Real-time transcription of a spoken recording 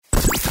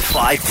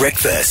5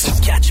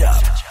 Breakfast. Catch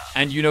up.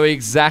 And you know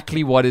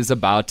exactly what is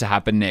about to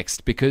happen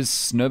next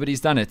because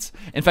nobody's done it.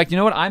 In fact, you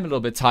know what I'm a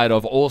little bit tired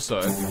of also?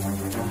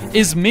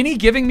 Is Minnie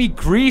giving me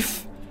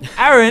grief.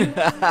 Aaron,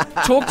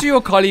 talk to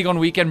your colleague on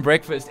Weekend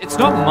Breakfast. It's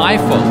not my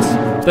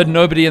fault that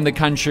nobody in the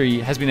country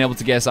has been able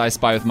to guess I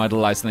Spy with My Little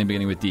Lies Name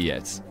beginning with D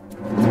yet.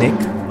 Nick?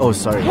 Oh,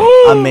 sorry.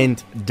 I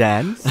meant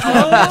Dan.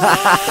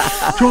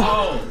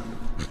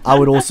 I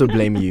would also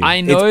blame you.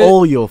 I know, it's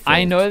all your fault.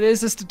 I know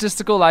there's a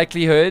statistical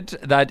likelihood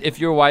that if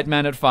you're a white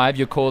man at 5,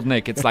 you're called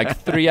Nick. It's like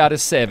 3 out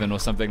of 7 or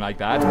something like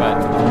that.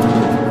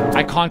 But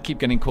I can't keep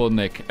getting called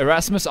Nick.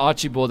 Erasmus,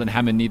 Archibald, and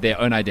Hammond need their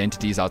own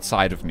identities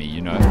outside of me,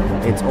 you know?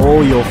 It's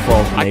all your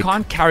fault, Nick. I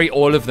can't carry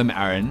all of them,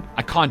 Aaron.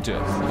 I can't do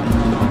it.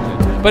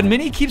 But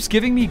Minnie keeps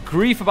giving me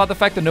grief about the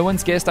fact that no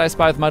one's guessed I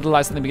Spy with My Little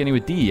Lies in the beginning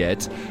with D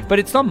yet. But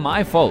it's not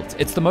my fault.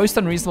 It's the most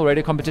unreasonable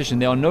radio competition.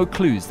 There are no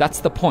clues.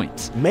 That's the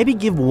point. Maybe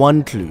give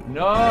one clue.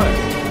 No.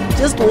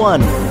 Just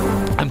one.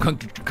 I'm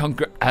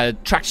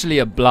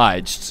contractually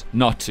obliged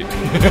not to.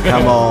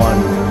 Come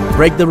on.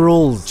 Break the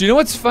rules. Do you know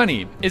what's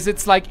funny? Is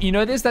it's like, you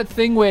know, there's that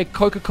thing where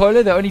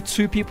Coca-Cola, there are only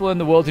 2 people in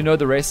the world who know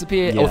the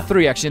recipe, or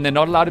 3 actually, and they're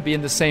not allowed to be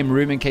in the same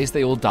room in case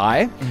they all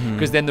die,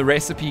 because then the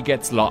recipe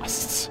gets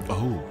lost.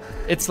 Oh.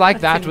 It's like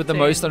that with the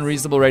most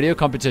unreasonable radio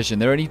competition.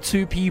 There are only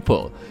 2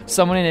 people,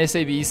 someone in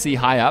SABC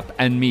high up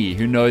and me,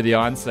 who know the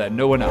answer,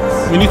 no one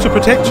else. We need to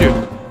protect you.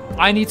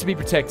 I need to be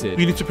protected.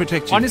 You need to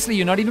protect you. Honestly,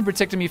 you're not even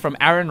protecting me from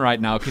Aaron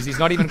right now because he's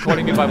not even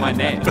calling me by my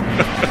name.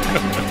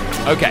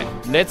 Okay,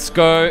 let's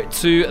go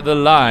to the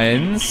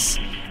lines.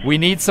 We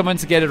need someone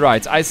to get it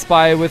right. I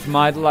Spy with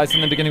My Little Lies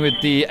in the beginning with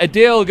D.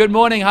 Adiel, good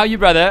morning. How are you,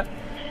 brother?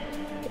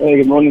 Hey,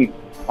 good morning.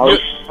 How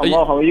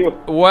are you?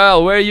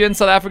 Well, where are you in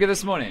South Africa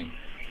this morning?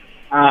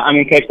 I'm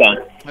in Cape Town.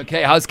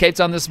 Okay, how's Cape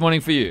Town this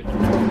morning for you?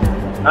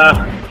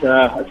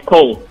 It's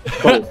cold.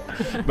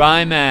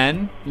 Right,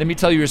 man. Let me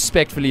tell you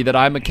respectfully that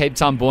I'm a Cape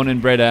Town born and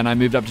bred, and I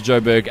moved up to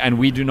Joburg, and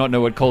we do not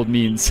know what cold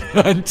means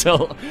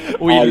until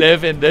we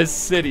live in this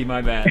city,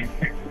 my man.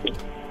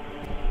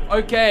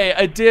 Okay,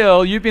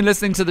 Adiel, you've been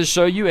listening to the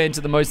show. You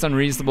entered the most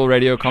unreasonable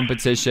radio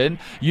competition.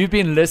 You've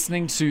been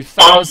listening to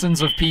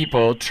thousands of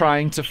people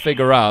trying to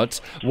figure out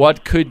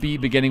what could be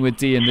beginning with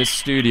D in this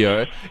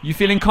studio. You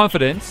feeling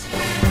confident?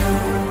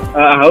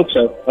 I hope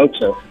so.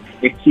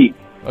 Let's see.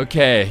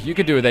 Okay, you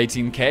could do with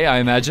 18K, I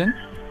imagine.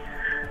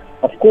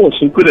 Of course,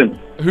 who couldn't?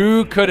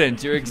 Who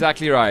couldn't? You're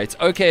exactly right.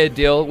 Okay,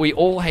 Adiel, we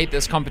all hate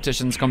this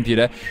competition's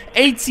computer.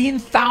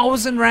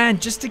 18,000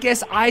 Rand just to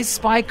guess I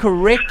Spy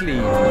correctly.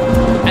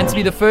 And to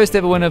be the first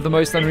ever winner of the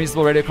most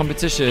unreasonable radio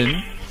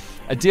competition.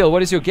 Adiel,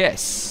 what is your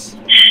guess?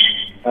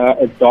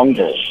 A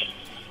dongle.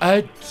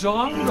 A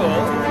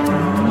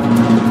dongle?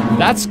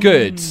 That's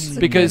good,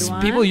 because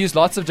people use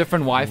lots of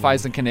different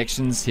Wi-Fis and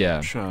connections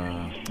here.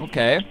 Sure.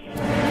 Okay.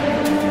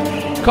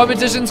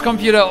 Competition's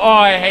computer. Oh,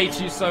 I hate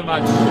you so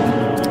much.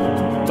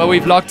 But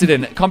we've locked it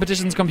in.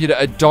 Competition's computer,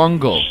 a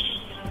dongle.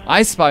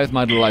 I Spy with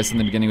My Little Lies in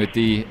the beginning with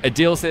D.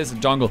 Adiel says a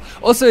dongle.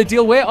 Also,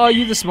 Adiel, where are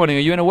you this morning? Are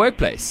you in a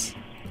workplace?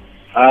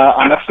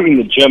 I'm actually in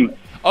the gym.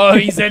 Oh,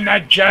 he's in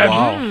that gym.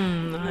 Wow.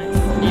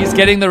 Nice. He's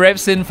getting the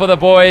reps in for the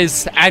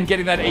boys and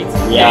getting that 8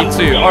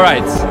 too. All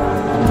right.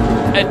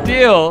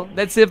 Adiel,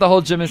 let's see if the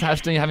whole gym is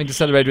having to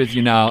celebrate with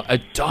you now. A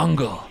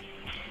dongle.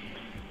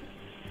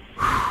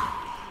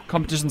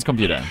 Competition's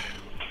computer.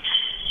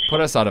 Put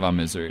us out of our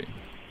misery.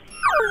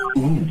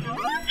 Ooh.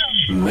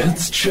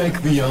 Let's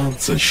check the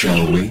answer,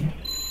 shall we?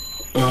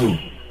 Oh,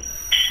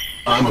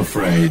 I'm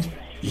afraid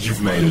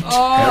you've made a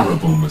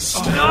terrible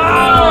mistake.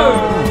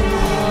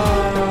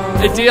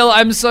 Adiel,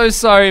 I'm so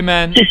sorry,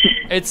 man.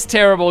 It's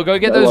terrible. Go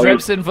get those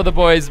reps in for the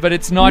boys, but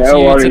it's not No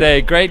you worries.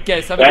 today. Great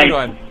guess. Have a good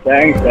one.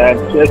 Thanks, Dad.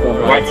 Cheers,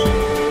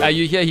 man.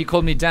 You hear he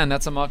called me Dan.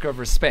 That's a marker of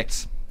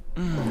respect.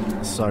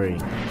 Sorry.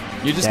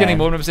 You're just Dan. getting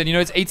more than percent. You know,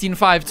 it's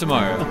 18.5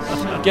 tomorrow.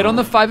 Get on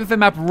the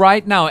 5FM app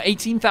right now.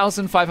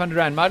 18,500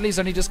 Rand. Marli's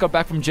only just got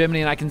back from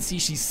Germany, and I can see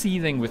she's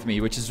seething with me,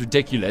 which is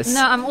ridiculous.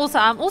 No, I'm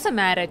also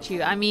mad at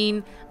you. I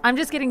mean, I'm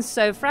just getting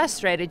so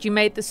frustrated. You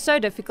made this so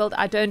difficult.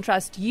 I don't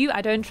trust you.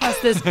 I don't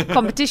trust this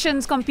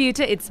competition's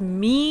computer. It's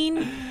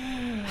mean.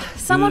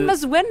 Someone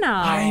must win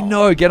now. I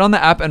know. Get on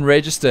the app and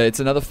register. It's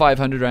another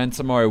 500 Rand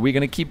tomorrow. We're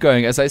going to keep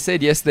going. As I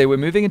said yesterday, we're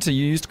moving into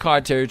used car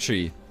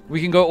territory. We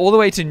can go all the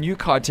way to new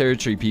car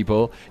territory,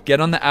 people. Get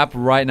on the app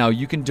right now.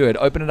 You can do it.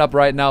 Open it up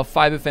right now.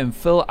 5FM.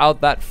 Fill out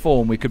that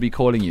form. We could be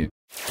calling you.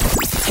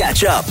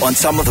 Catch up on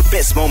some of the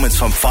best moments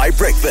from 5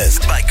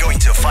 Breakfast by going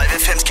to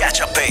 5FM's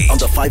catch-up page on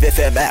the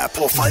 5FM app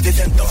or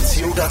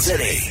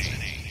 5FM.co.za.